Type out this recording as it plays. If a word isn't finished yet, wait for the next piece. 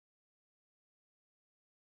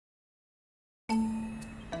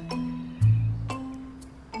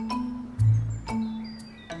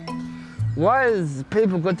Why is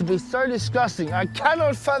people got to be so disgusting? I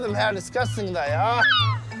cannot fathom how disgusting they are.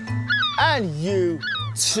 And you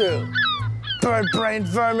too, bird-brained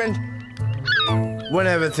vermin.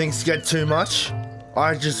 Whenever things get too much,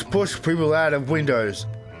 I just push people out of windows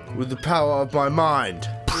with the power of my mind.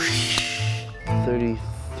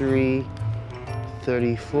 33,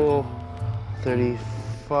 34,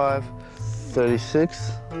 35,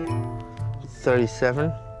 36,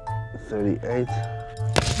 37, 38.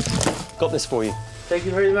 Got this for you. Thank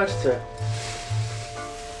you very much, sir.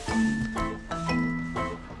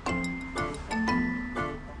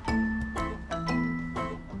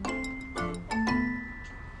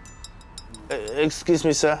 Excuse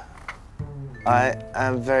me, sir. I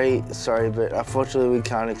am very sorry, but unfortunately we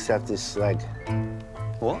can't accept this leg.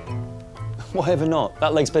 What? Why ever not?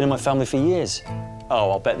 That leg's been in my family for years.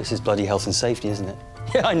 Oh, I'll bet this is bloody health and safety, isn't it?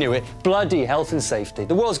 Yeah, I knew it. Bloody health and safety.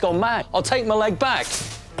 The world's gone mad. I'll take my leg back.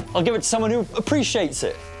 I'll give it to someone who appreciates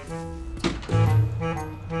it.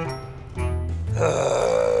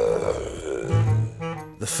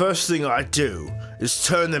 The first thing I do is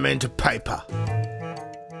turn them into paper.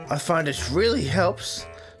 I find it really helps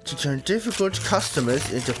to turn difficult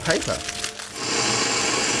customers into paper.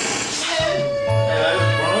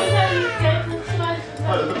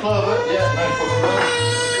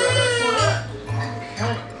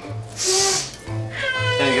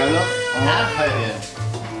 There you go, love. Hey, yeah.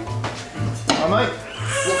 Hi, mate.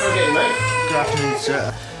 What can I get you, mate? Good afternoon, sir.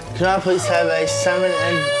 Can I please have a salmon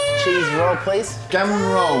and cheese roll, please? Gammon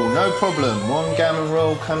roll, no problem. One gammon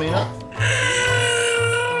roll coming up.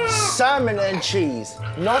 Salmon and cheese,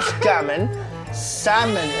 not gammon.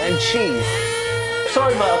 Salmon and cheese.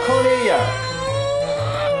 Sorry, mate, I can't hear you.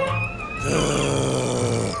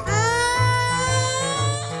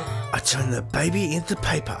 I turn the baby into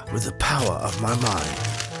paper with the power of my mind.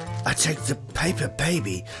 I take the paper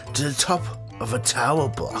baby to the top of a tower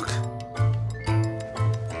block.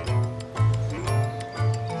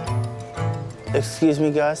 Excuse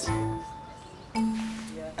me, guys.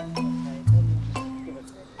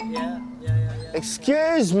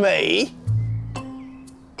 Excuse me?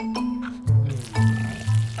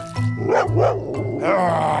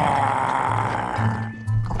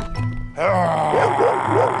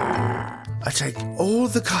 I take all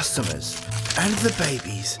the customers and the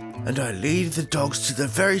babies and I lead the dogs to the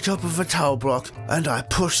very top of a tower block and I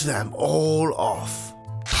push them all off.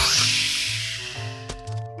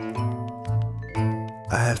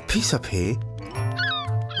 I have peace up here